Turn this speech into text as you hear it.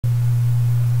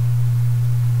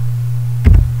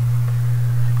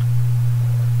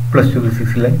Plus two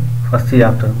ഫിസിക്സിലെ first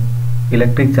chapter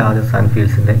electric charges and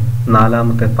ഫീൽഡ്സിൻ്റെ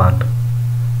നാലാമത്തെ part.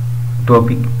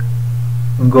 Topic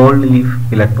gold leaf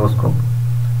electroscope.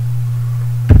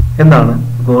 എന്താണ്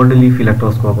gold leaf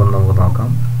electroscope എന്ന് നമുക്ക് നോക്കാം.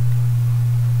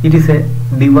 It is A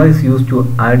device use to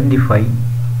identify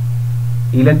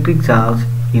electric charge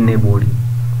in A body.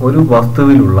 ഒരു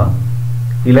വസ്തുവിലുള്ള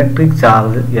electric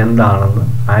charge എന്താണെന്ന്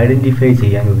identify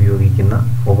ചെയ്യാൻ ഉപയോഗിക്കുന്ന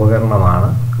ഉപകരണമാണ്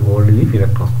ഗോൾഡ് ലീഫ്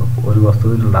ഇലക്ട്രോസ്കോപ്പ്. ഒരു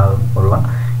വസ്തുവിലുണ്ടാകുള്ള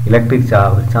ഇലക്ട്രിക്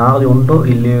ചാർജ് ഉണ്ടോ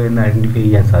ഇല്ലയോ എന്ന് ഐഡൻറ്റിഫൈ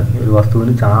ചെയ്യാൻ സാധിക്കും. ഒരു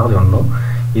വസ്തുവിന് ചാർജ് ഉണ്ടോ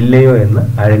ഇല്ലയോ എന്ന്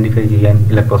ഐഡൻറ്റിഫൈ ചെയ്യാൻ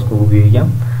ഇലക്ട്രോസ്കോപ്പ് ഉപയോഗിക്കാം.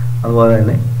 അതുപോലെ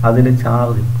തന്നെ അതിൻ്റെ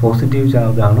ചാർജ് പോസിറ്റീവ്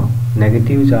ചാർജ് ആണോ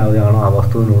നെഗറ്റീവ് ചാർജ് ആണോ ആ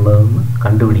വസ്തുവിനുള്ളതെന്ന്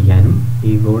കണ്ടുപിടിക്കാനും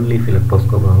ഈ ഗോൾഡ് ലീഫ്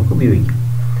ഇലക്ട്രോസ്കോപ്പ് നമുക്ക് ഉപയോഗിക്കാം.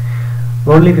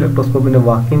 ഗോൾഡ് ലീഫ് ഇലക്ട്രോസ്കോപ്പിൻ്റെ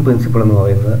വർക്കിംഗ് പ്രിൻസിപ്പിൾ എന്ന്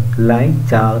പറയുന്നത് ലൈക്ക്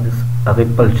ചാർജസ്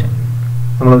റിപ്പൾഷൻ.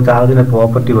 നമ്മൾ ചാർജിൻ്റെ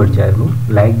പ്രോപ്പർട്ടി പഠിച്ചായിരുന്നു.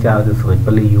 ലൈക്ക് ചാർജസ്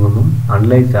റിപ്പൽ ചെയ്യുമെന്നും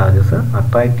അൺലൈക്ക് ചാർജസ്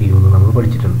അട്രാക്ട് ചെയ്യുമെന്നും നമ്മൾ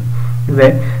പഠിച്ചിട്ടുണ്ട്. ഇത്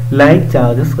ലൈക്ക്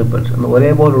ചാർജസ് റിപ്പൾഷൻ,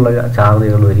 ഒരേപോലുള്ള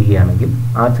ചാർജുകൾ വരികയാണെങ്കിൽ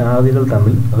ആ ചാർജുകൾ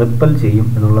തമ്മിൽ റിപ്പൽ ചെയ്യും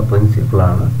എന്നുള്ള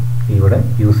പ്രിൻസിപ്പിളാണ് ഇവിടെ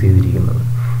യൂസ് ചെയ്തിരിക്കുന്നത്.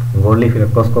 ഗോൾഡ് ലീഫ്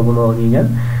ഇലക്ട്രോസ്കോപ്പ് എന്ന് പറഞ്ഞു കഴിഞ്ഞാൽ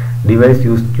device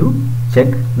use to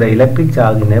check the electric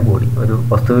charge in A body. ഒരു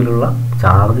വസ്തുവിലുള്ള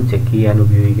ചാർജ് ചെക്ക് ചെയ്യാൻ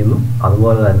ഉപയോഗിക്കുന്നു.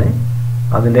 അതുപോലെ തന്നെ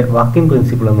അതിൻ്റെ വർക്കിംഗ്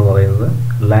പ്രിൻസിപ്പിൾ എന്ന് പറയുന്നത്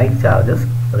ലൈക്ക് ചാർജസ്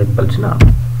റിപ്പൽഷൻ ആണ്.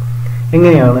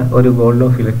 എങ്ങനെയാണ് ഒരു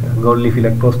ഗോൾഡ് ലീഫ്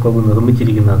ഇലക്ട്രോസ്കോപ്പ്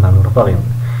നിർമ്മിച്ചിരിക്കുന്നതെന്നാണ് ഇവിടെ പറയുന്നത്.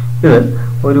 ഇത്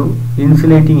ഒരു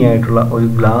ഇൻസുലേറ്റിംഗ് ആയിട്ടുള്ള ഒരു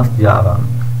ഗ്ലാസ്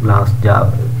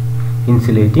ജാറാണ്.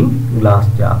 Insulating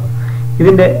glass jar.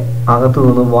 ഇതിൻ്റെ അകത്തു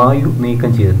നിന്ന് വായു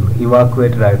നീക്കം ചെയ്തിട്ടുണ്ട്.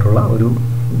 ഇവാക്യുവേറ്റഡ് ആയിട്ടുള്ള ഒരു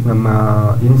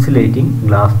ഇൻസുലേറ്റിംഗ്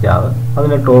ഗ്ലാസ് ജാർ.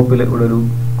 അതിൻ്റെ ടോപ്പിൽ ഇവിടെ ഒരു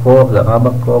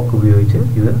റബ്ബർ കോക്ക് ഉപയോഗിച്ച്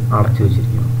ഇത് അടച്ചു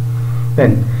വെച്ചിരിക്കുന്നു.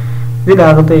 ദെൻ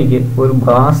ഇതിനകത്തേക്ക് ഒരു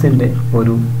ബ്രാസിൻ്റെ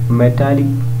ഒരു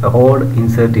മെറ്റാലിക് റോഡ്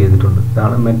ഇൻസേർട്ട് ചെയ്തിട്ടുണ്ട്.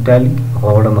 ഇതാണ് മെറ്റാലിക്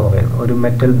റോഡ് എന്ന് പറയുന്നത്. ഒരു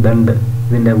മെറ്റൽ ദണ്ട്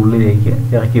ഇതിൻ്റെ ഉള്ളിലേക്ക്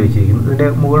ഇറക്കി വെച്ചിരിക്കുന്നു. ഇതിൻ്റെ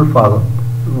മുകൾ ഭാഗം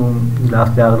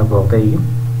ഗ്ലാസ് ജാറിന് പുറത്തേക്കും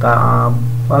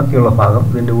ബാക്കിയുള്ള ഭാഗം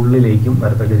ഇതിൻ്റെ ഉള്ളിലേക്കും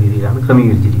വരത്തക്ക രീതിയിലാണ്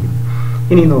ക്രമീകരിച്ചിരിക്കുന്നത്.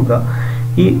 ഇനി നോക്കുക,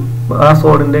 ഈ ഗ്ലാസ്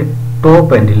റോഡിൻ്റെ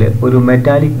ടോപ്പ് എൻഡിൽ ഒരു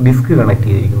മെറ്റാലിക് ഡിസ്ക് കണക്ട്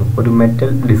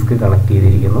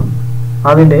ചെയ്തിരിക്കുന്നു.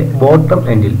 അതിൻ്റെ ബോട്ടം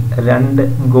എൻഡിൽ രണ്ട്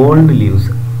ഗോൾഡ്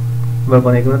ലീവ്സ്, ഇവിടെ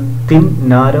പറഞ്ഞിരിക്കുന്നത് തിൻ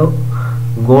നാരോ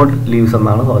ഗോൾഡ് ലീവ്സ്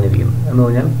എന്നാണ് പറഞ്ഞിരിക്കുന്നത്. എന്ന്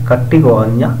പറഞ്ഞാൽ കട്ടി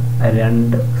കുറഞ്ഞ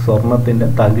രണ്ട് സ്വർണത്തിൻ്റെ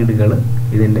തകിടുകൾ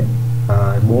ഇതിൻ്റെ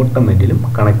ബോട്ടം എൻഡിലും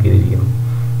കണക്ട് ചെയ്തിരിക്കുന്നു.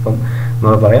 അപ്പം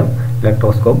നമ്മൾ പറയാം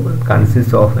electroscope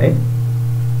consist of A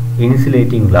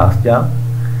insulating glass jar.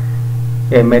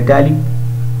 A metallic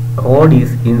rod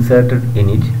is inserted in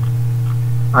it.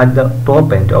 At the top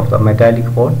end of the metallic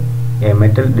rod, a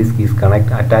metal disc is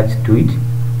attached to it.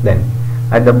 Then,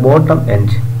 at the bottom end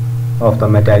of the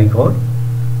metallic rod,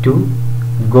 two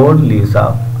gold leaves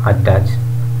are attached.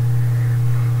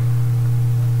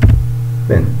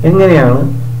 Then, എങ്ങനെയാണ്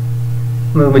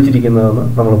നിർമ്മിച്ചിരിക്കുന്നതെന്ന്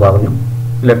നമ്മൾ പറഞ്ഞു.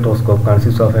 Electroscope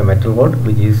consists of a metal rod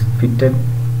which is fitted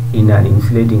in an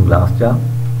insulating glass jar.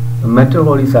 The metal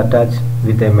rod is attached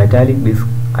with a metallic disc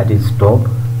at its top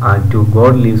and two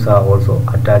gold leaves are also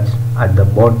attached at the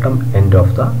bottom end of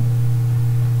the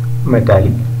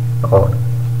metallic rod.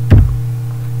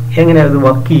 എങ്ങനെ അത്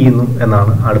work ചെയ്യുന്നു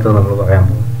എന്നാണ് അടുത്തത് നമ്മൾ പറയാൻ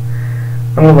പോകുന്നത്.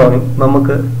 നമ്മൾ പറയും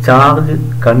നമുക്ക് ചാർജ്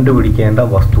കണ്ടുപിടിക്കേണ്ട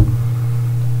വസ്തു,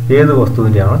 ഏത്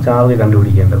വസ്തുവിൻ്റെയാണോ ചാർജ്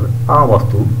കണ്ടുപിടിക്കേണ്ടത് ആ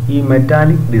വസ്തു ഈ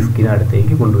മെറ്റാലിക്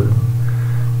ഡിസ്കിനടുത്തേക്ക് കൊണ്ടുവരുന്നു.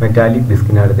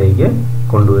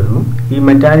 ഈ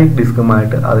മെറ്റാലിക്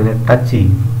ഡിസ്കുമായിട്ട് അതിനെ ടച്ച്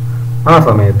ചെയ്യും. ആ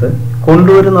സമയത്ത്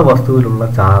കൊണ്ടുവരുന്ന വസ്തുവിലുള്ള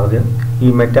ചാർജ് ഈ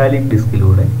മെറ്റാലിക്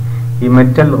ഡിസ്കിലൂടെ ഈ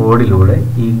മെറ്റൽ റോഡിലൂടെ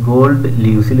ഈ ഗോൾഡ്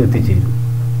ലീവ്സിൽ എത്തിച്ചേരും.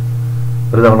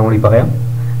 ഒരു തവണ കൂടി പറയാം.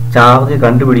 ചാർജ്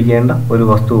കണ്ടുപിടിക്കേണ്ട ഒരു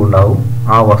വസ്തു ഉണ്ടാവും.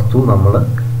 ആ വസ്തു നമ്മൾ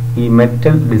ഈ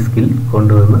മെറ്റൽ ഡിസ്കിൽ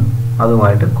കൊണ്ടുവന്ന്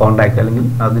അതുമായിട്ട് കോണ്ടാക്ട് അല്ലെങ്കിൽ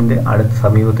അതിൻ്റെ അടുത്ത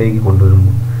സമീപത്തേക്ക്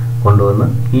കൊണ്ടുവന്ന്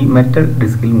ഈ മെറ്റൽ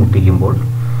ഡിസ്കിൽ മുട്ടിക്കുമ്പോൾ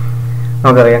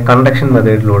നമുക്കറിയാം കണ്ടക്ഷൻ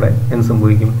മെത്തേഡിലൂടെ എന്ത്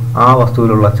സംഭവിക്കും, ആ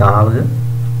വസ്തുവിലുള്ള ചാർജ്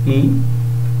ഈ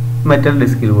മെറ്റൽ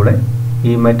ഡിസ്കിലൂടെ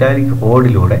ഈ മെറ്റാലിക്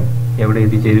റോഡിലൂടെ എവിടെ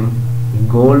എത്തിച്ചേരും,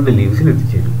 ഗോൾഡ് ലീവ്സിൽ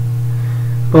എത്തിച്ചേരും.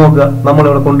 ഇപ്പോൾ നോക്കുക,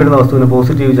 നമ്മളിവിടെ കൊണ്ടുവരുന്ന വസ്തുവിന്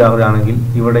പോസിറ്റീവ് ചാർജ് ആണെങ്കിൽ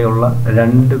ഇവിടെയുള്ള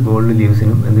രണ്ട് ഗോൾഡ്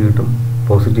ലീവ്സിനും എന്ത് കിട്ടും,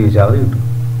 പോസിറ്റീവ് ചാർജ് കിട്ടും.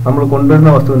 നമ്മൾ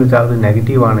കൊണ്ടുവരുന്ന വസ്തുവിൻ്റെ ചാർജ്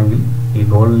നെഗറ്റീവ് ആണെങ്കിൽ ഈ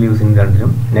ഗോൾഡ് ലീവ്സിന്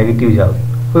രണ്ടിനും നെഗറ്റീവ് ചാർജ്.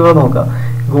 അപ്പോൾ ഇവിടെ നോക്കുക,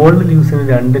 ഗോൾഡ് ലീവ്സിന്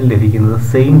രണ്ടും ലഭിക്കുന്നത്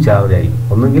സെയിം ചാർജ് ആയിരിക്കും.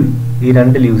 ഒന്നുകിൽ ഈ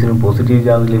രണ്ട് ലീവ്സിനും പോസിറ്റീവ്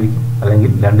ചാർജ് ലഭിക്കും,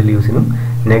 അല്ലെങ്കിൽ രണ്ട് ലീവ്സിനും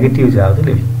നെഗറ്റീവ് ചാർജ്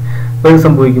ലഭിക്കും. അപ്പോൾ ഇത്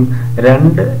സംഭവിക്കും,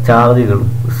 രണ്ട് ചാർജുകളും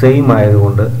സെയിം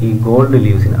ആയതുകൊണ്ട് ഈ ഗോൾഡ്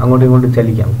ലീവ്സിന് അങ്ങോട്ടും ഇങ്ങോട്ടും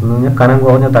ചലിക്കാം. എന്ന് പറഞ്ഞാൽ കനം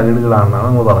കുറഞ്ഞ തകിടുകളാണെന്നാണ്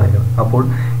നമ്മൾ പറഞ്ഞിരിക്കുന്നത്. അപ്പോൾ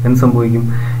എന്ത് സംഭവിക്കും,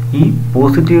 ഈ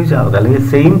പോസിറ്റീവ് ചാർജ് അല്ലെങ്കിൽ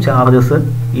സെയിം ചാർജസ്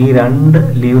ഈ രണ്ട്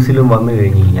ലീവ്സിലും വന്നു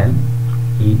കഴിഞ്ഞ് കഴിഞ്ഞാൽ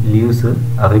ഈ ലീവ്സ്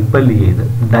റിപ്പൽ ചെയ്ത്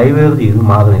ഡൈവേർജ് ചെയ്ത്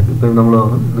മാറി നിൽക്കും. ഇപ്പോൾ നമ്മൾ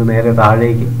ഇത് നേരെ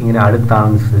താഴേക്ക് ഇങ്ങനെ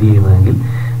അടുത്താണ് സ്ഥിതി ചെയ്യുന്നതെങ്കിൽ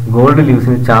ഗോൾഡ്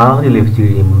ലീവ്സിന് ചാർജ് ലഭിച്ചു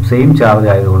കഴിയുമ്പോൾ സെയിം ചാർജ്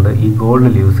ആയതുകൊണ്ട് ഈ ഗോൾഡ്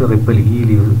ലീവ്സ് റിപ്പൽ ഈ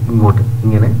ലീവ്സ് ഇങ്ങോട്ട്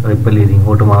ഇങ്ങനെ റിപ്പൽ ചെയ്ത്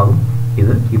ഇങ്ങോട്ട് മാറും,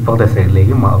 ഇത് ഇപ്പുറത്തെ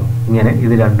സൈഡിലേക്ക് മാറും. ഇങ്ങനെ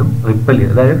ഇത് രണ്ടും റിപ്പൽ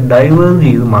ചെയ്ത്, അതായത് ഡൈവേർജ്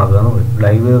ചെയ്ത് മാറുക എന്ന് പറയും.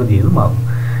 ഡൈവേർജ് ചെയ്ത് മാറും,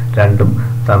 രണ്ടും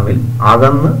തമ്മിൽ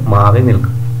അകന്ന് മാറി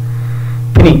നിൽക്കും.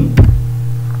 ഇനി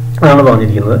അതാണ്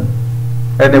പറഞ്ഞിരിക്കുന്നത്,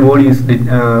 അതിൻ്റെ ബോഡി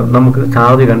നമുക്ക്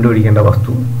ചാർജ് കണ്ടുപിടിക്കേണ്ട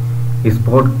വസ്തു is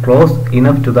brought close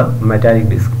enough to the metallic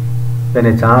disc. When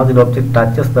a charged object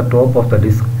touches the top of the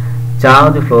disc,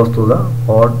 charge flows through the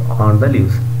port on the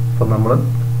leaves. അപ്പോൾ നമ്മൾ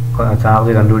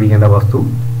ചാർജ് കണ്ടുപിടിക്കേണ്ട വസ്തു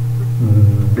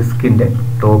ഡിസ്കിൻ്റെ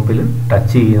ടോപ്പിൽ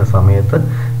ടച്ച് ചെയ്യുന്ന സമയത്ത്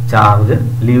ചാർജ്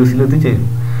ലീവ്സിൽ എത്തിച്ചേരും.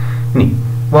 ഇനി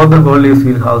both the gold leaves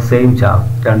will have same charge.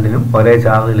 രണ്ടിനും ഒരേ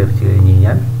ചാർജ് ലഭിച്ചു കഴിഞ്ഞ്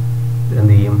കഴിഞ്ഞാൽ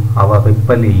എന്ത് ചെയ്യും? അവ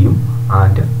റിപ്പൽ ചെയ്യും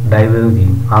ആൻഡ് ഡൈവേർജ്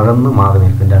ചെയ്യും, അകന്ന് മാറി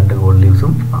നിൽക്കും. രണ്ട് ഗോൾഡ്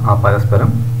ലീവ്സും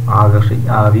പരസ്പരം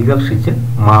വികർഷിച്ച്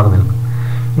മാറി നിൽക്കും.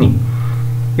 ഇനി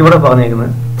ഇവിടെ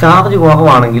പറഞ്ഞേക്കുന്നത് ചാർജ്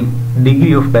കുറവാണെങ്കിൽ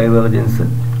ഡിഗ്രി ഓഫ് ഡൈവേർജൻസ്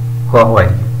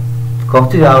കുറവായിരിക്കും.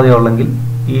 കുറച്ച് ചാർജ് ഉള്ളെങ്കിൽ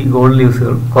ഈ ഗോൾഡ്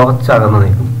ലീവ്സുകൾ കുറച്ചകന്ന്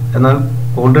നിൽക്കും. എന്നാൽ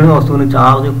കൊണ്ടുവരുന്ന വസ്തുവിന്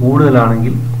ചാർജ്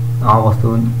കൂടുതലാണെങ്കിൽ ആ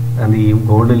വസ്തുവിന് എന്ത് ചെയ്യും?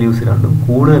 ഗോൾഡ് ലീവ്സ് രണ്ടും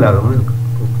കൂടുതലകന്ന് നിൽക്കും.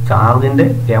 ചാർജിൻ്റെ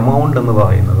എമൗണ്ട് എന്ന്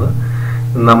പറയുന്നത്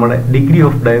നമ്മുടെ ഡിഗ്രി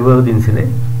ഓഫ് ഡൈവേർജൻസിനെ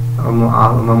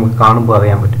നമുക്ക് കാണുമ്പോൾ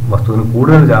അറിയാൻ പറ്റും. വസ്തുവിന്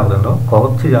കൂടുതൽ ചാർജ് ഉണ്ടോ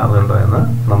കുറച്ച് ചാർജ് ഉണ്ടോ എന്ന്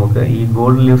നമുക്ക് ഈ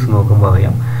ഗോൾഡ് ലീവ്സ് നോക്കുമ്പോൾ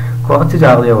അറിയാം. കുറച്ച്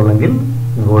ചാർജ് ഉള്ളെങ്കിൽ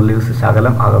ഗോൾഡ് ലീവ്സ്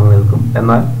ശകലം അകന്ന് നിൽക്കും.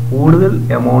 എന്നാൽ കൂടുതൽ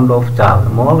amount of charge,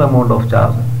 more amount of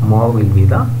charge, more will be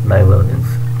the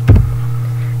divergence.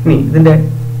 ഇനി ഇതിൻ്റെ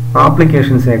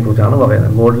ആപ്ലിക്കേഷൻസിനെ കുറിച്ചാണ്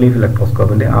പറയുന്നത്. ഗോൾഡ് ലീഫ്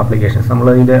ഇലക്ട്രോസ്കോപ്പിൻ്റെ ആപ്ലിക്കേഷൻസ്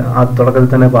നമ്മളതിൻ്റെ ആ തുടക്കത്തിൽ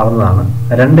തന്നെ പറഞ്ഞതാണ്.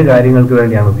 രണ്ട് കാര്യങ്ങൾക്ക്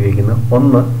വേണ്ടിയാണ് ഉപയോഗിക്കുന്നത്.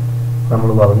 ഒന്ന്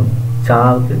നമ്മൾ പറഞ്ഞു,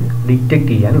 ചാർജ് ഡിറ്റക്ട്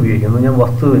ചെയ്യാൻ ഉപയോഗിക്കുന്നു. ഞാൻ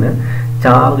വസ്തുവിന്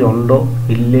ചാർജ് ഉണ്ടോ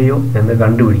ഇല്ലയോ എന്ന്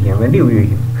കണ്ടുപിടിക്കാൻ വേണ്ടി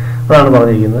ഉപയോഗിക്കുന്നു. അതാണ്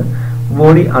പറഞ്ഞിരിക്കുന്നത്.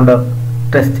 Body under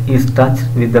test is touch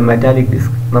with the metallic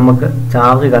disk. നമുക്ക്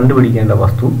ചാർജ് കണ്ടുപിടിക്കേണ്ട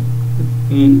വസ്തു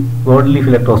ഈ ഗോൾഡ് ലീഫ്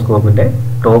ഇലക്ട്രോസ്കോപ്പിൻ്റെ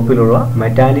ടോപ്പിലുള്ള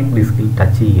മെറ്റാലിക് ഡിസ്കിൽ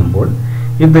ടച്ച് ചെയ്യുമ്പോൾ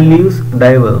if the leaves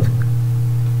diverge,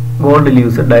 gold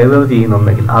leaves diverge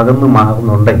ചെയ്യുന്നുണ്ടെങ്കിൽ, അകന്ന്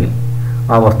മാറുന്നുണ്ടെങ്കിൽ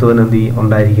ആ വസ്തുവിന് എന്ത്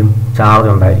ഉണ്ടായിരിക്കും?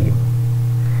 ചാർജ് ഉണ്ടായിരിക്കും.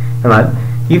 എന്നാൽ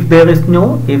if there is no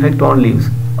effect on leaves,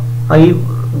 ഈ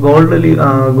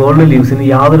ഗോൾഡ് ലീവ്സിന്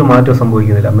യാതൊരു മാറ്റവും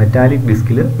സംഭവിക്കുന്നില്ല. മെറ്റാലിക്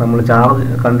ഡിസ്കിൽ നമ്മൾ ചാർജ്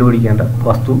കണ്ടുപിടിക്കേണ്ട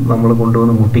വസ്തു നമ്മൾ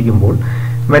കൊണ്ടുവന്ന് മുട്ടിക്കുമ്പോൾ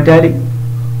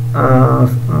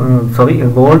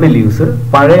ഗോൾഡ് ലീവ്സ്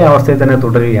പഴയ അവസ്ഥയിൽ തന്നെ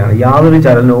തുടരുകയാണ്. യാതൊരു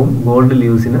ചലനവും ഗോൾഡ്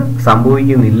ലീവ്സിന്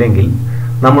സംഭവിക്കുന്നില്ലെങ്കിൽ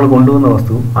നമ്മൾ കൊണ്ടുവന്ന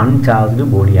വസ്തു അൺചാർജ്ഡ്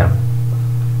ബോഡിയാണ്.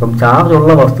 അപ്പം ചാർജ്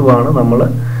ഉള്ള വസ്തുവാണ് നമ്മൾ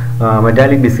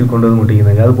മെറ്റാലിക് ഡിസ്കിൽ കൊണ്ടുവന്ന്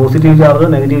മുട്ടിക്കുന്നത്. അത് പോസിറ്റീവ് ചാർജ്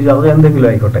നെഗറ്റീവ് ചാർജ് എന്തെങ്കിലും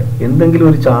ആയിക്കോട്ടെ, എന്തെങ്കിലും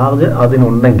ഒരു ചാർജ്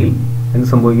അതിനുണ്ടെങ്കിൽ എന്ത്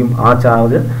സംഭവിക്കും? ആ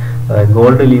ചാർജ്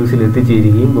ഗോൾഡ് ലീവ്സിൽ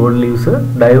എത്തിച്ചേരുകയും ഗോൾഡ് ലീവ്സ്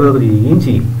ഡൈവേർജ് ചെയ്യുകയും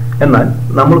ചെയ്യും. എന്നാൽ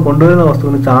നമ്മൾ കൊണ്ടുവരുന്ന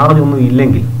വസ്തുവിന് ചാർജ് ഒന്നും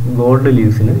ഇല്ലെങ്കിൽ ഗോൾഡ്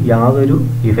ലീവ്സിന് യാതൊരു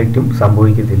ഇഫക്റ്റും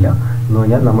സംഭവിക്കത്തില്ല. എന്ന്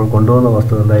പറഞ്ഞാൽ നമ്മൾ കൊണ്ടുവന്ന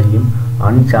വസ്തു എന്തായിരിക്കും?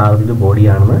 അൺചാർജ്ഡ്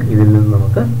ബോഡിയാണെന്ന് ഇതിൽ നിന്ന്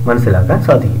നമുക്ക് മനസ്സിലാക്കാൻ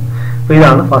സാധിക്കും. അപ്പോൾ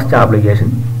ഇതാണ് ഫസ്റ്റ് ആപ്ലിക്കേഷൻ.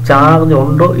 ചാർജ്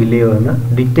ഉണ്ടോ ഇല്ലയോ എന്ന്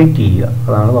ഡിറ്റക്ട് ചെയ്യുക.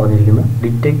 അതാണ് പറഞ്ഞിരിക്കുന്നത്,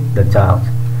 ഡിറ്റക്ട് ദ ചാർജ്.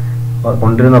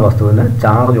 കൊണ്ടുവരുന്ന വസ്തുവിന്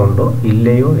ചാർജ് ഉണ്ടോ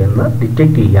ഇല്ലയോ എന്ന്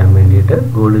ഡിറ്റക്ട് ചെയ്യാൻ വേണ്ടിയിട്ട്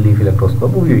ഗോൾഡ് ലീഫ്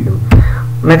ഇലക്ട്രോസ്കോപ്പ് ഉപയോഗിക്കുന്നു.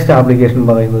 നെക്സ്റ്റ് ആപ്ലിക്കേഷൻ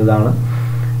പറയുന്നത് ഇതാണ്,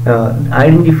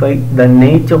 identify the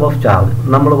nature of charge.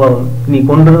 നമ്മൾ പറഞ്ഞു ഇനി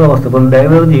കൊണ്ടുവരുന്ന വസ്തു ഇപ്പം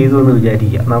ഡൈവേർജ് ചെയ്തു എന്ന്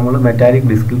വിചാരിക്കുക. നമ്മൾ മെറ്റാലിക്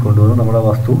ഡിസ്കിൽ കൊണ്ടുവന്ന് നമ്മുടെ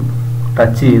വസ്തു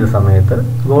ടച്ച് ചെയ്ത സമയത്ത്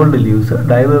ഗോൾഡ് ലീവ്സ്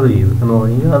ഡൈവേർജ് ചെയ്തു എന്ന്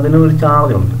പറഞ്ഞാൽ അതിനൊരു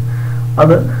ചാർജ് ഉണ്ട്.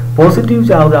 അത് പോസിറ്റീവ്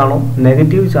ചാർജ് ആണോ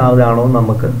നെഗറ്റീവ് ചാർജ് ആണോ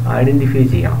നമുക്ക് ഐഡൻറ്റിഫൈ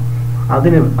ചെയ്യണം.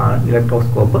 അതിന്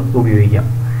ഇലക്ട്രോസ്കോപ്പ് ഉപയോഗിക്കാം.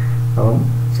 അപ്പം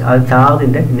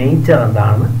ചാർജിൻ്റെ നേച്ചർ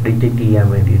എന്താണെന്ന് ഡിറ്റക്ട് ചെയ്യാൻ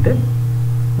വേണ്ടിയിട്ട്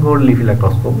ഗോൾഡ് ലീഫ്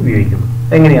ഇലക്ട്രോസ്കോപ്പ് ഉപയോഗിക്കുന്നു.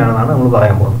 എങ്ങനെയാണെന്നാണ് നമ്മൾ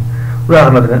പറയാൻ പോകുന്നത്.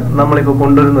 ഉദാഹരണത്തിന് നമ്മളിപ്പോൾ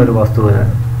കൊണ്ടുവരുന്ന ഒരു വസ്തുവിന്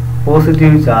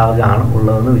പോസിറ്റീവ് ചാർജ് ആണ്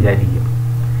ഉള്ളതെന്ന് വിചാരിക്കുക.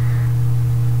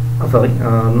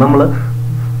 നമ്മൾ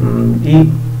ഈ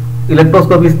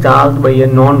electroscope is charge by A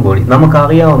non body.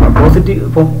 നമുക്കറിയാവുന്ന പോസിറ്റീവ്,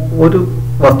 ഇപ്പോൾ ഒരു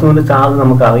വസ്തുവിൻ്റെ ചാർജ്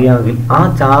നമുക്കറിയാമെങ്കിൽ ആ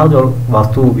ചാർജ്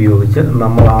വസ്തു ഉപയോഗിച്ച്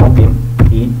നമ്മൾ ആദ്യം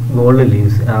ഈ ഗോൾഡ്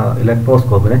ലീവ്സ്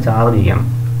ഇലക്ട്രോസ്കോപ്പിനെ ചാർജ് ചെയ്യണം.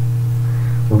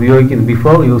 ഉപയോഗിക്കുന്നു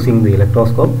before using the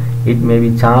electroscope it may be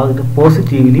charged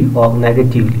positively or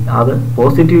negatively. അത്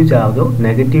പോസിറ്റീവ് ചാർജോ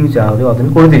നെഗറ്റീവ് ചാർജോ അതിന്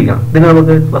കൊടുത്തിരിക്കണം. ഇതിന്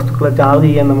നമുക്ക് വസ്തുക്കളെ ചാർജ്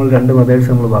ചെയ്യാൻ നമ്മൾ രണ്ട് മെത്തേഡ്സ്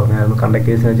നമ്മൾ പറഞ്ഞായിരുന്നു.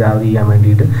 കണ്ടക്ടേഴ്സിനെ ചാർജ് ചെയ്യാൻ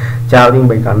വേണ്ടിയിട്ട് ചാർജിങ്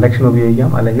ബൈ കണ്ടക്ഷൻ ഉപയോഗിക്കാം,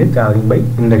 അല്ലെങ്കിൽ ചാർജിങ് ബൈ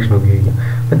ഇൻഡക്ഷൻ ഉപയോഗിക്കാം.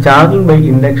 അപ്പം ചാർജിങ് ബൈ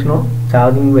ഇൻഡക്ഷനോ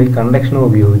ചാർജിങ് ബൈ കണ്ടക്ഷനോ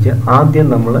ഉപയോഗിച്ച് ആദ്യം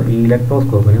നമ്മൾ ഈ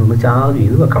ഇലക്ട്രോസ്കോപ്പിനെ ഒന്ന് ചാർജ്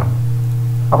ചെയ്ത് വെക്കണം.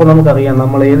 അപ്പോൾ നമുക്കറിയാം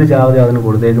നമ്മൾ ഏത് ചാർജ് അതിന്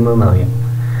കൊടുത്തേക്കുന്നതെന്ന് അറിയാം.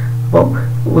 അപ്പോൾ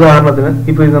ഉദാഹരണത്തിന്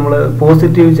ഇപ്പോൾ ഇത് നമ്മൾ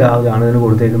പോസിറ്റീവ് ചാർജ് ആണ് ഇതിന്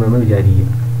കൊടുത്തേക്കുന്നതെന്ന് വിചാരിക്കുക.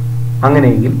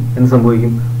 അങ്ങനെയെങ്കിൽ എന്ത്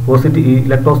സംഭവിക്കും? ഈ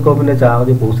ഇലക്ട്രോസ്കോപ്പിൻ്റെ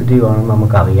ചാർജ് പോസിറ്റീവ് ആണെന്ന്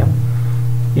നമുക്കറിയാം.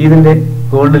 ഇതിൻ്റെ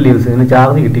ഗോൾഡ് ലീവ്സ് ഇതിന്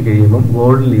ചാർജ് കിട്ടിക്കഴിയുമ്പം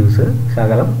ഗോൾഡ് ലീവ്സ്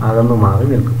ശകലം അകന്നു മാറി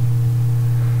നിൽക്കും.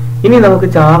 ഇനി നമുക്ക്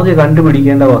ചാർജ്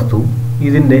കണ്ടുപിടിക്കേണ്ട വസ്തു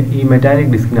ഇതിൻ്റെ ഈ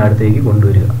മെറ്റാലിക് ഡിസ്കിനടുത്തേക്ക്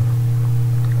കൊണ്ടുവരിക.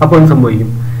 അപ്പോൾ എന്ത് സംഭവിക്കും?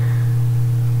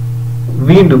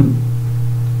 വീണ്ടും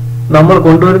നമ്മൾ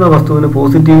കൊണ്ടുവരുന്ന വസ്തുവിന്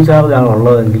പോസിറ്റീവ് ചാർജ് ആണ്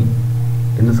ഉള്ളതെങ്കിൽ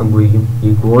എന്ത് സംഭവിക്കും? ഈ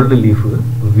ഗോൾഡ് ലീഫ്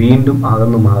വീണ്ടും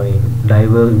അകന്നു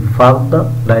മാറുകയും ഫർദർ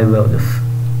ഡൈവേർജസ്.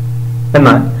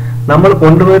 എന്നാൽ നമ്മൾ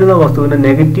കൊണ്ടുവരുന്ന വസ്തുവിന്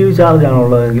നെഗറ്റീവ് ചാർജ് ആണ്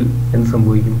ഉള്ളതെങ്കിൽ എന്ത്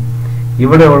സംഭവിക്കും?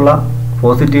 ഇവിടെയുള്ള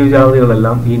പോസിറ്റീവ്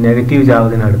ചാർജുകളെല്ലാം ഈ നെഗറ്റീവ്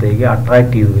ചാർജിനടുത്തേക്ക്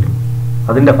അട്രാക്ട് ചെയ്ത് വരും.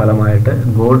 അതിൻ്റെ ഫലമായിട്ട്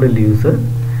ഗോൾഡ് ലീവ്സ്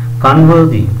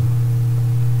കൺവേർജ് ചെയ്യും.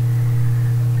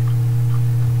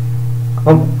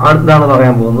 അപ്പം അടുത്താണ്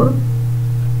പറയാൻ പോകുന്നത്,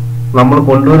 നമ്മൾ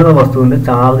കൊണ്ടുവരുന്ന വസ്തുവിൻ്റെ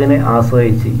ചാർജിനെ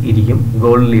ആശ്രയിച്ച് ഇരിക്കും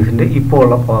ഗോൾഡ് ലീഫിൻ്റെ ഇപ്പോൾ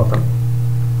ഉള്ള പ്രവർത്തനം.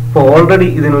 ഇപ്പോൾ ഓൾറെഡി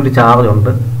ഇതിനൊരു ചാർജ്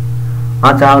ഉണ്ട്.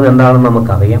 ആ ചാർജ് എന്താണെന്ന്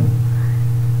നമുക്കറിയാം.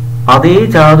 അതേ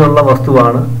ചാർജുള്ള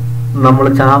വസ്തുവാണ് നമ്മൾ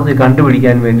ചാർജ്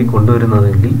കണ്ടുപിടിക്കാൻ വേണ്ടി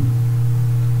കൊണ്ടുവരുന്നതെങ്കിൽ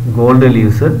ഗോൾഡ്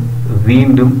ലീവ്സ്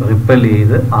വീണ്ടും റിപ്പൽ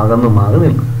ചെയ്ത് അകന്നു മാറി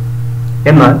നിൽക്കും.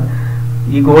 എന്നാൽ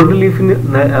ഈ ഗോൾഡ് ലീഫിന്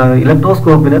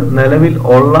ഇലക്ട്രോസ്കോപ്പിന് നിലവിൽ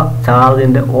ഉള്ള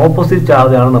ചാർജിൻ്റെ ഓപ്പോസിറ്റ്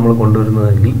ചാർജാണ് നമ്മൾ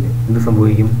കൊണ്ടുവരുന്നതെങ്കിൽ എന്ത്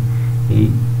സംഭവിക്കും? ഈ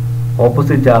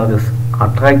ഓപ്പോസിറ്റ് ചാർജസ്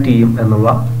അട്രാക്ട് ചെയ്യും എന്നുള്ള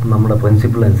നമ്മുടെ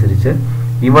പ്രിൻസിപ്പിൾ അനുസരിച്ച്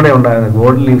ഇവിടെ ഉണ്ടായിരുന്ന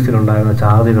ഗോൾഡ് ലീവ്സിലുണ്ടായിരുന്ന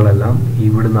ചാർജുകളെല്ലാം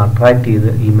ഇവിടുന്ന് അട്രാക്ട് ചെയ്ത്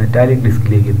ഈ മെറ്റാലിക്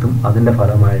ഡിസ്കിലേക്ക് എത്തും. അതിൻ്റെ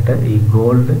ഫലമായിട്ട് ഈ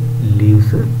ഗോൾഡ്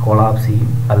ലീവ്സ് കൊളാപ്സ് ചെയ്യും,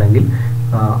 അല്ലെങ്കിൽ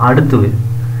അടുത്ത് വരും.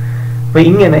 അപ്പോൾ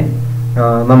ഇങ്ങനെ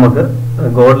നമുക്ക്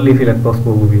ഗോൾഡ് ലീഫ്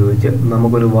ഇലക്ട്രോസ്കോപ്പ് ഉപയോഗിച്ച്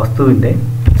നമുക്കൊരു വസ്തുവിൻ്റെ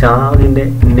ചാർജിൻ്റെ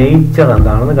നേച്ചർ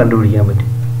എന്താണെന്ന് കണ്ടുപിടിക്കാൻ പറ്റും.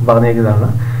 പറഞ്ഞേക്കുന്നതാണ്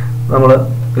നമ്മൾ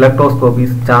electroscope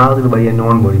is charged by A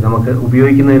non body. നമുക്ക്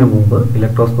ഉപയോഗിക്കുന്നതിന് മുമ്പ്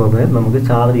ഇലക്ട്രോസ്കോപ്പിനെ നമുക്ക്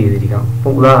ചാർജ് ചെയ്തിരിക്കണം.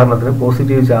 ഇപ്പോൾ ഉദാഹരണത്തിന്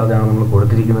പോസിറ്റീവ് ചാർജാണ് നമ്മൾ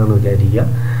കൊടുത്തിരിക്കുന്നതെന്ന് വിചാരിക്കുക.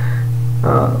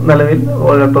 നിലവിൽ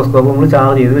ഇലക്ട്രോസ്കോപ്പ് നമ്മൾ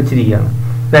ചാർജ് ചെയ്ത് വെച്ചിരിക്കുകയാണ്.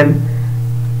 Then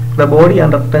the body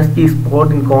under test is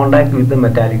boat in contact with the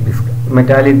metallic disk.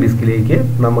 Metallic ഡിസ്കിലേക്ക്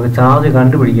നമുക്ക് ചാർജ്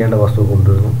കണ്ടുപിടിക്കേണ്ട വസ്തു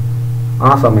കൊണ്ടുവരുന്നു.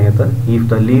 ആ സമയത്ത് if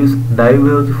the leaves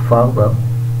diverge further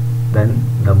then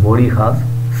the body has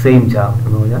same charge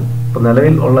എന്ന് പറഞ്ഞാൽ ഇപ്പോൾ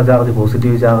നിലവിൽ ഉള്ള ചാർജ്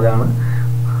പോസിറ്റീവ് ചാർജാണ്.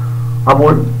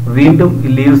 അപ്പോൾ വീണ്ടും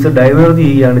ലീവ്സ് ഡൈവേർജ്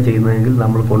ചെയ്യുകയാണ് ചെയ്യുന്നതെങ്കിൽ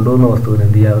നമ്മൾ കൊണ്ടുവന്ന വസ്തുവിന്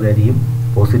എന്ത് ചാർജ് ആയിരിക്കും?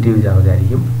 പോസിറ്റീവ് ചാർജ്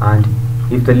ആയിരിക്കും. And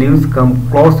if the leaves come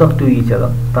closer to each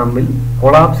other, തമ്മിൽ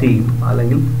കൊളാപ്സ് ചെയ്യും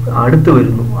അല്ലെങ്കിൽ അടുത്ത്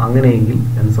വരുന്നു, അങ്ങനെയെങ്കിൽ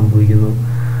എന്ത് സംഭവിക്കുന്നു?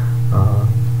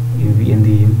 എന്ത്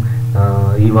ചെയ്യും?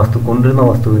 ഈ വസ്തു കൊണ്ടുവരുന്ന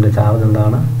വസ്തുവിൻ്റെ ചാർജ്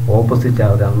എന്താണ്? ഓപ്പോസിറ്റ്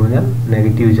ചാർജ് ആണെന്ന് പറഞ്ഞാൽ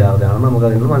നെഗറ്റീവ് ചാർജ് ആണെന്ന്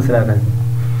നമുക്കതിൽ നിന്ന് മനസ്സിലാക്കാൻ കഴിയും.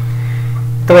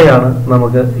 ഇത്രയാണ്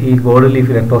നമുക്ക് ഈ ഗോൾഡ്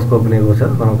ലീഫ് ഇലക്ട്രോസ്കോപ്പിനെ കുറിച്ച്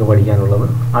നമുക്ക് പഠിക്കാനുള്ളത്.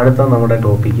 അടുത്ത നമ്മുടെ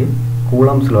ടോപ്പിക്ക്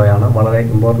കൂളംസ് ലോ ആണ്. വളരെ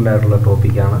ഇമ്പോർട്ടൻ്റ് ആയിട്ടുള്ള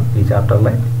ടോപ്പിക്കാണ് ഈ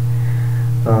ചാപ്റ്ററിലെ.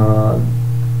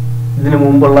 ഇതിനു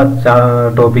മുമ്പുള്ള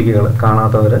ടോപ്പിക്കുകൾ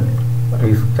കാണാത്തവർ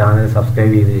ഈ ചാനൽ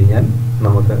സബ്സ്ക്രൈബ് ചെയ്ത് കഴിഞ്ഞാൽ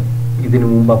നമുക്ക് ഇതിനു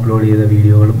മുമ്പ് അപ്ലോഡ് ചെയ്ത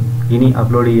വീഡിയോകളും ഇനി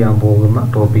അപ്ലോഡ് ചെയ്യാൻ പോകുന്ന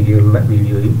ടോപ്പിക്കുകളുടെ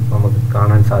വീഡിയോയും നമുക്ക്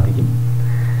കാണാൻ സാധിക്കും.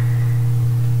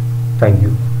 Thank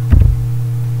you.